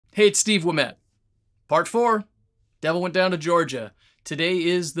Hey, it's Steve Ouimette. Part 4, Devil Went Down to Georgia. Today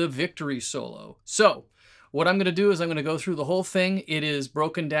is the victory solo. So, what I'm going to do is I'm going to go through the whole thing. It is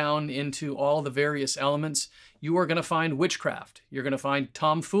broken down into all the various elements. You are going to find witchcraft. You're going to find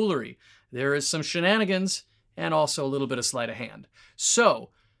tomfoolery. There is some shenanigans and also a little bit of sleight of hand. So,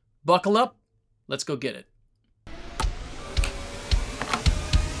 buckle up. Let's go get it.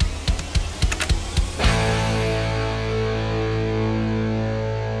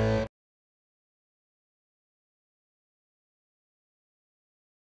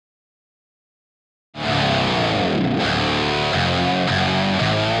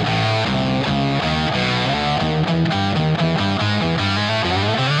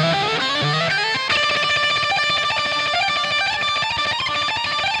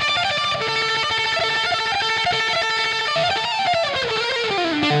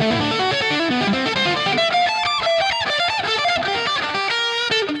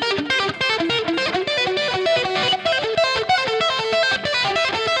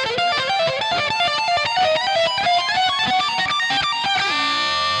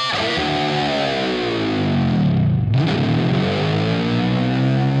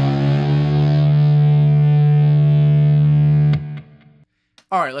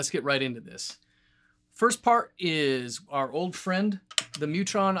 All right, let's get right into this. First part is our old friend, the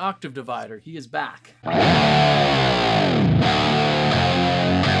Mutron octave divider. He is back.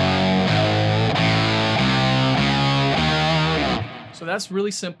 So that's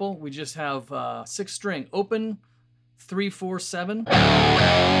really simple. We just have 6th string open, 3, 4, 7.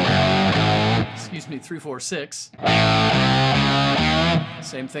 Excuse me, 3, 4, 6.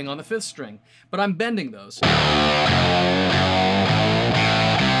 Same thing on the 5th string, but I'm bending those.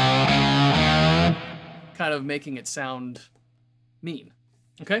 Kind of making it sound mean,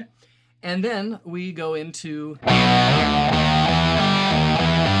 okay? And then we go into,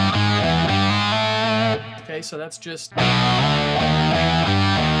 okay, so that's just,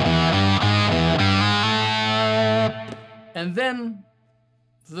 and then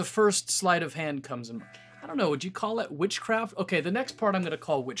the first sleight of hand comes in. I don't know, would you call it witchcraft? Okay, the next part I'm gonna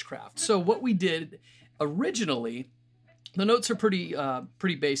call witchcraft. So what we did originally, the notes are pretty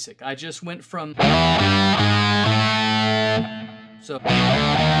basic. I just went from, so,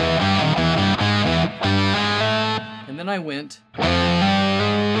 and then I went,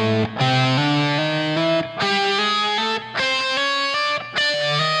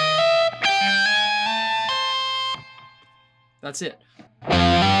 that's it.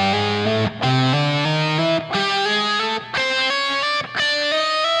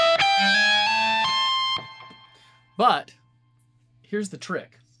 But here's the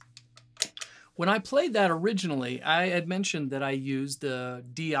trick. When I played that originally, I had mentioned that I used the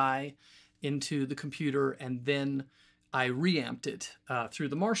DI into the computer and then I reamped it through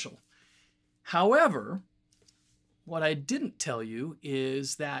the Marshall. However, what I didn't tell you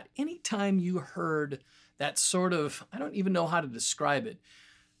is that anytime you heard that sort of, I don't even know how to describe it.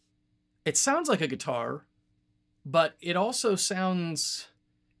 It sounds like a guitar, but it also sounds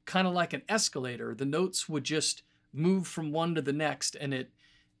kind of like an escalator. The notes would just move from one to the next, and it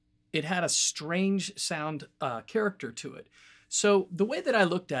had a strange sound character to it. So the way that I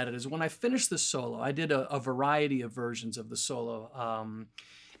looked at it is when I finished the solo, I did a variety of versions of the solo,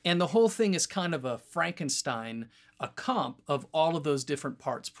 and the whole thing is kind of a Frankenstein, a comp of all of those different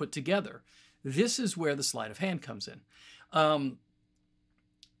parts put together. This is where the sleight of hand comes in.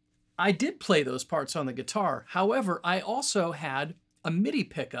 I did play those parts on the guitar. However, I also had a MIDI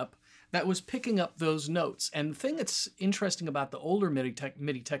pickup that was picking up those notes. And the thing that's interesting about the older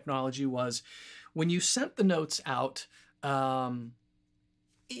MIDI technology was when you sent the notes out, you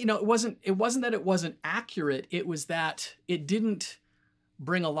know, it wasn't that it wasn't accurate, it was that it didn't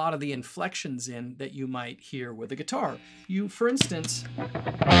bring a lot of the inflections in that you might hear with a guitar. You, for instance,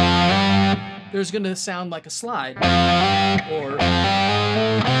 there's gonna sound like a slide, or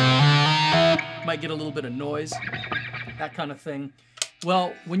might get a little bit of noise, that kind of thing.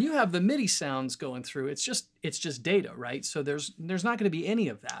 Well, when you have the MIDI sounds going through, it's just data, right? So there's not going to be any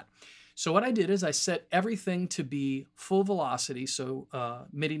of that. So what I did is I set everything to be full velocity, so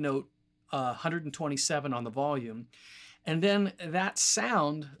MIDI note 127 on the volume, and then that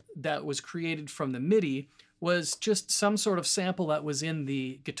sound that was created from the MIDI was just some sort of sample that was in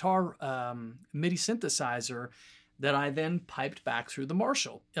the guitar MIDI synthesizer that I then piped back through the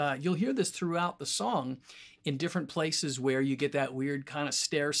Marshall. You'll hear this throughout the song in different places where you get that weird kind of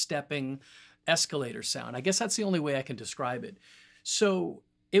stair-stepping escalator sound. I guess that's the only way I can describe it. So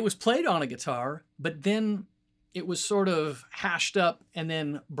it was played on a guitar, but then it was sort of hashed up and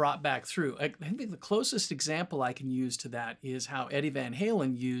then brought back through. I think the closest example I can use to that is how Eddie Van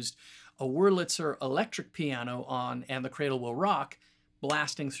Halen used a Wurlitzer electric piano on And the Cradle Will Rock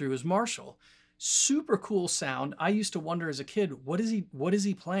blasting through his Marshall. Super cool sound. I used to wonder as a kid, what is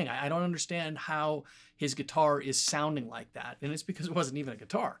he playing? I don't understand how his guitar is sounding like that. And it's because it wasn't even a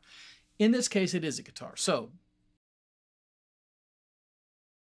guitar. In this case, it is a guitar. So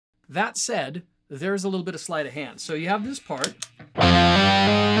that said, there's a little bit of sleight of hand. So you have this part.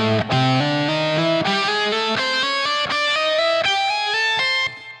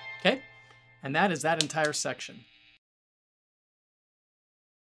 Okay, and that is that entire section.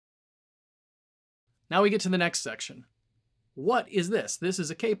 Now we get to the next section. What is this? This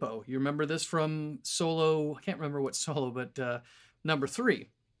is a capo. You remember this from solo, I can't remember what solo, but number 3,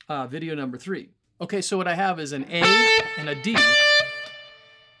 video number 3. Okay, so what I have is an A and a D.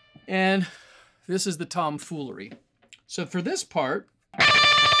 And this is the tomfoolery. So for this part,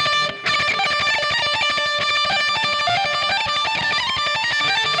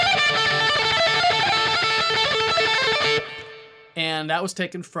 and that was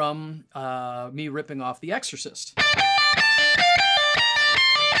taken from me ripping off The Exorcist.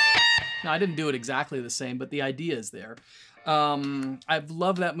 Now, I didn't do it exactly the same, but the idea is there. I've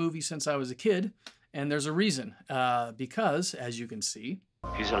loved that movie since I was a kid, and there's a reason. Because, as you can see...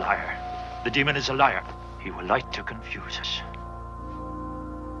 He's a liar. The demon is a liar. He will like to confuse us.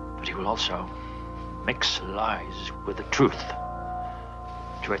 But he will also mix lies with the truth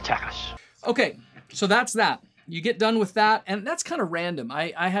to attack us. Okay, so that's that. You get done with that, and that's kind of random.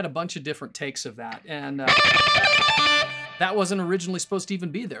 I had a bunch of different takes of that, and that wasn't originally supposed to even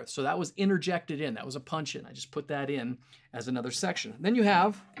be there, so that was interjected in. That was a punch-in. I just put that in as another section. Then you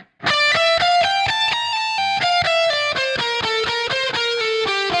have...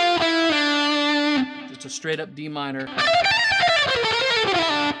 just a straight-up D minor.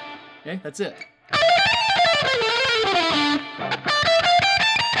 Okay, that's it.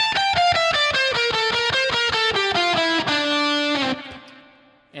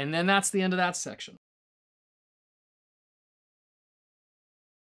 And then that's the end of that section.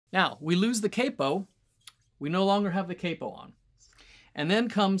 Now, we lose the capo. We no longer have the capo on. And then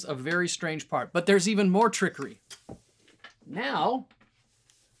comes a very strange part. But there's even more trickery. Now,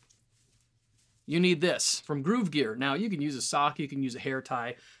 you need this from Groove Gear. Now, you can use a sock. You can use a hair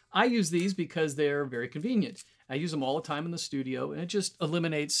tie. I use these because they're very convenient. I use them all the time in the studio, and it just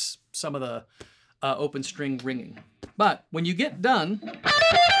eliminates some of the open string ringing. But when you get done...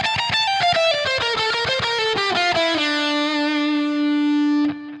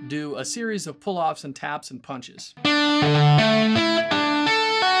 do a series of pull-offs and taps and punches.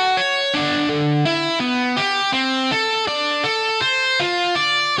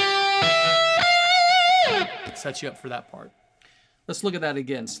 Sets you up for that part. Let's look at that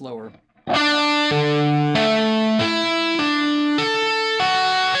again, slower.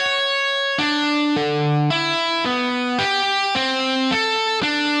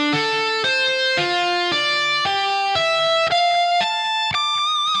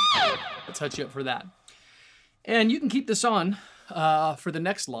 Touch you up for that. And you can keep this on for the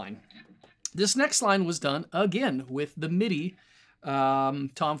next line. This next line was done again with the MIDI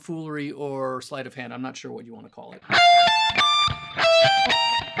tomfoolery or sleight of hand. I'm not sure what you want to call it.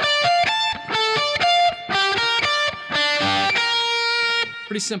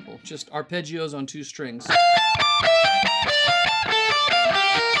 Pretty simple, just arpeggios on 2 strings.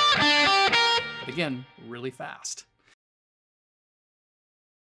 But again, really fast.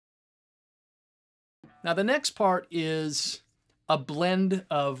 Now the next part is a blend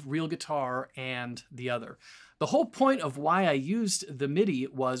of real guitar and the other. The whole point of why I used the MIDI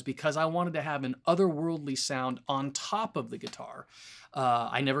was because I wanted to have an otherworldly sound on top of the guitar.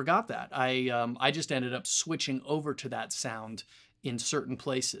 I never got that. I just ended up switching over to that sound in certain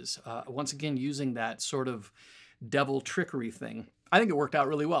places. Once again, using that sort of devil trickery thing. I think it worked out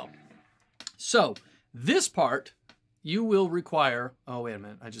really well. So this part... you will require, oh, wait a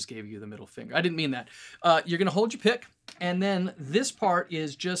minute, I just gave you the middle finger. I didn't mean that. You're gonna hold your pick, and then this part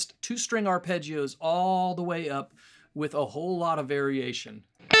is just 2-string arpeggios all the way up with a whole lot of variation.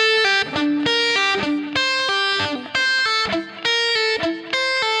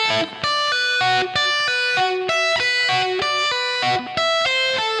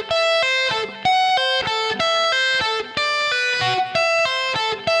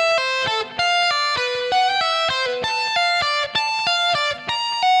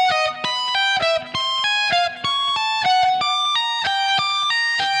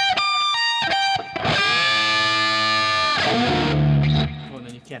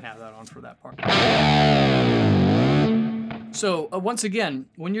 Can't have that on for that part. So once again,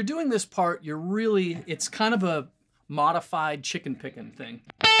 when you're doing this part, you're really, it's kind of a modified chicken picking thing.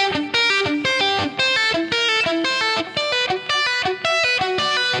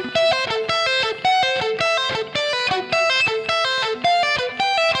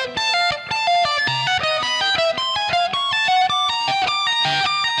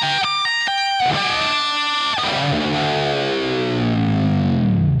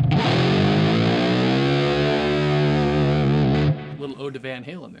 Ode to Van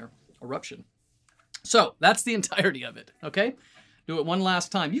Halen there, Eruption. So that's the entirety of it, okay? Do it one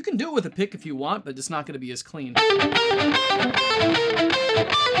last time. You can do it with a pick if you want, but it's not going to be as clean.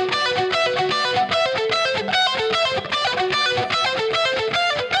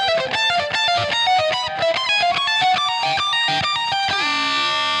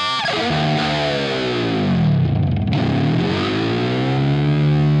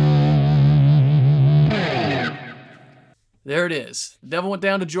 There it is. The Devil Went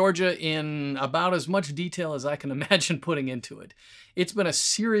Down to Georgia in about as much detail as I can imagine putting into it. It's been a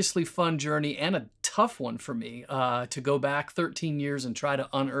seriously fun journey and a tough one for me to go back 13 years and try to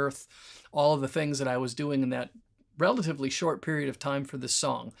unearth all of the things that I was doing in that relatively short period of time for this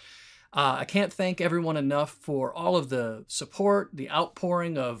song. I can't thank everyone enough for all of the support, the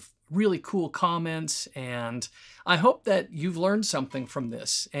outpouring of really cool comments, and I hope that you've learned something from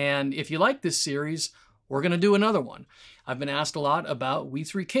this. And if you like this series, we're going to do another one. I've been asked a lot about We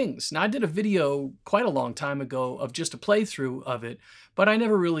Three Kings. Now, I did a video quite a long time ago of just a playthrough of it, but I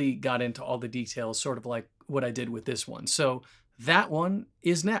never really got into all the details, sort of like what I did with this one. So that one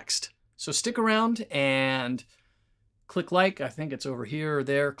is next. So stick around and click like. I think it's over here or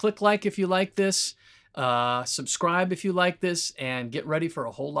there. Click like if you like this. Subscribe if you like this, and get ready for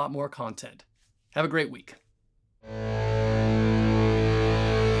a whole lot more content. Have a great week.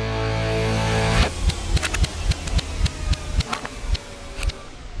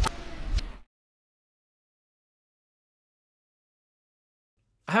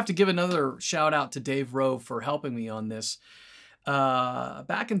 I have to give another shout out to Dave Rowe for helping me on this.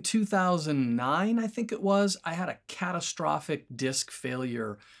 Back in 2009, I think it was, I had a catastrophic disk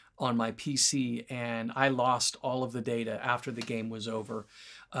failure on my PC and I lost all of the data after the game was over.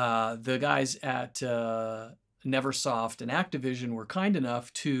 The guys at Neversoft and Activision were kind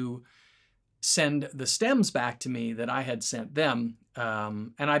enough to send the stems back to me that I had sent them.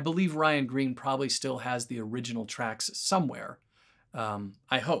 And I believe Ryan Green probably still has the original tracks somewhere.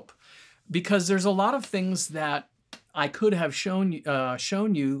 I hope, because there's a lot of things that I could have shown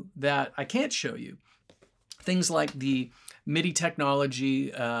you that I can't show you. Things like the MIDI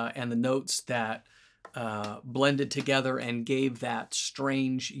technology and the notes that blended together and gave that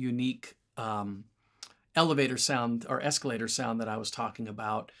strange, unique elevator sound or escalator sound that I was talking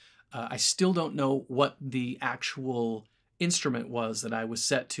about. I still don't know what the actual instrument was that I was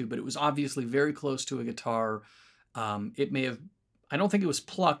set to, but it was obviously very close to a guitar. It may have, I don't think it was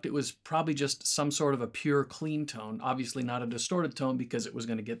plucked. It was probably just some sort of a pure clean tone. Obviously not a distorted tone because it was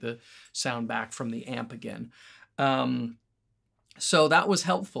going to get the sound back from the amp again. So that was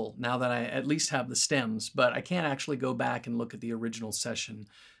helpful now that I at least have the stems, but I can't actually go back and look at the original session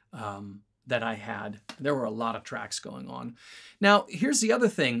that I had. There were a lot of tracks going on. Now, here's the other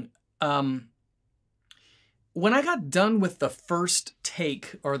thing. When I got done with the first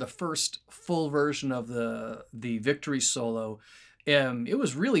take or the first full version of the victory solo, it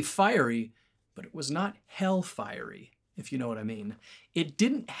was really fiery, but it was not hell fiery, if you know what I mean. It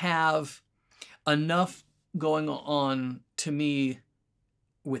didn't have enough going on to me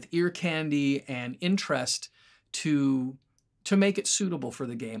with ear candy and interest to make it suitable for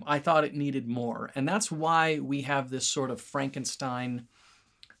the game. I thought it needed more, and that's why we have this sort of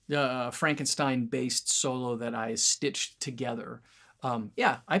Frankenstein-based solo that I stitched together.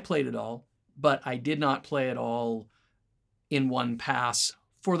 Yeah, I played it all, but I did not play it all in one pass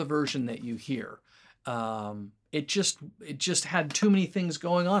for the version that you hear. It just had too many things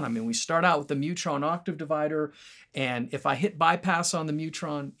going on. I mean, we start out with the Mutron octave divider, and if I hit bypass on the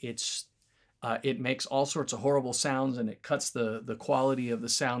Mutron, it makes all sorts of horrible sounds, and it cuts the quality of the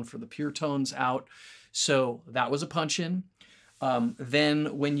sound for the pure tones out. So that was a punch in.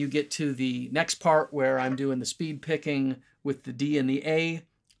 Then when you get to the next part where I'm doing the speed picking with the D and the A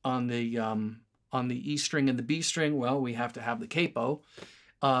on the E string and the B string, well, we have to have the capo.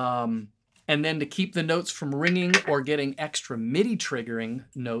 And then to keep the notes from ringing or getting extra MIDI triggering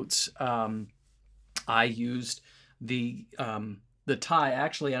notes, I used the tie.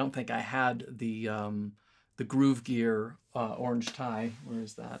 Actually, I don't think I had the Groove Gear orange tie. Where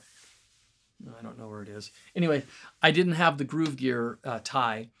is that? I don't know where it is. Anyway, I didn't have the Groove Gear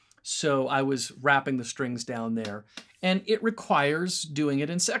tie, So I was wrapping the strings down there, and it requires doing it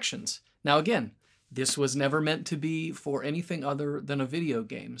in sections. Now again, this was never meant to be for anything other than a video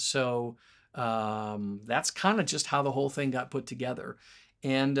game. So that's kind of just how the whole thing got put together.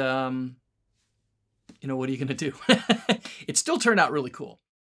 And, you know, what are you going to do? It still turned out really cool.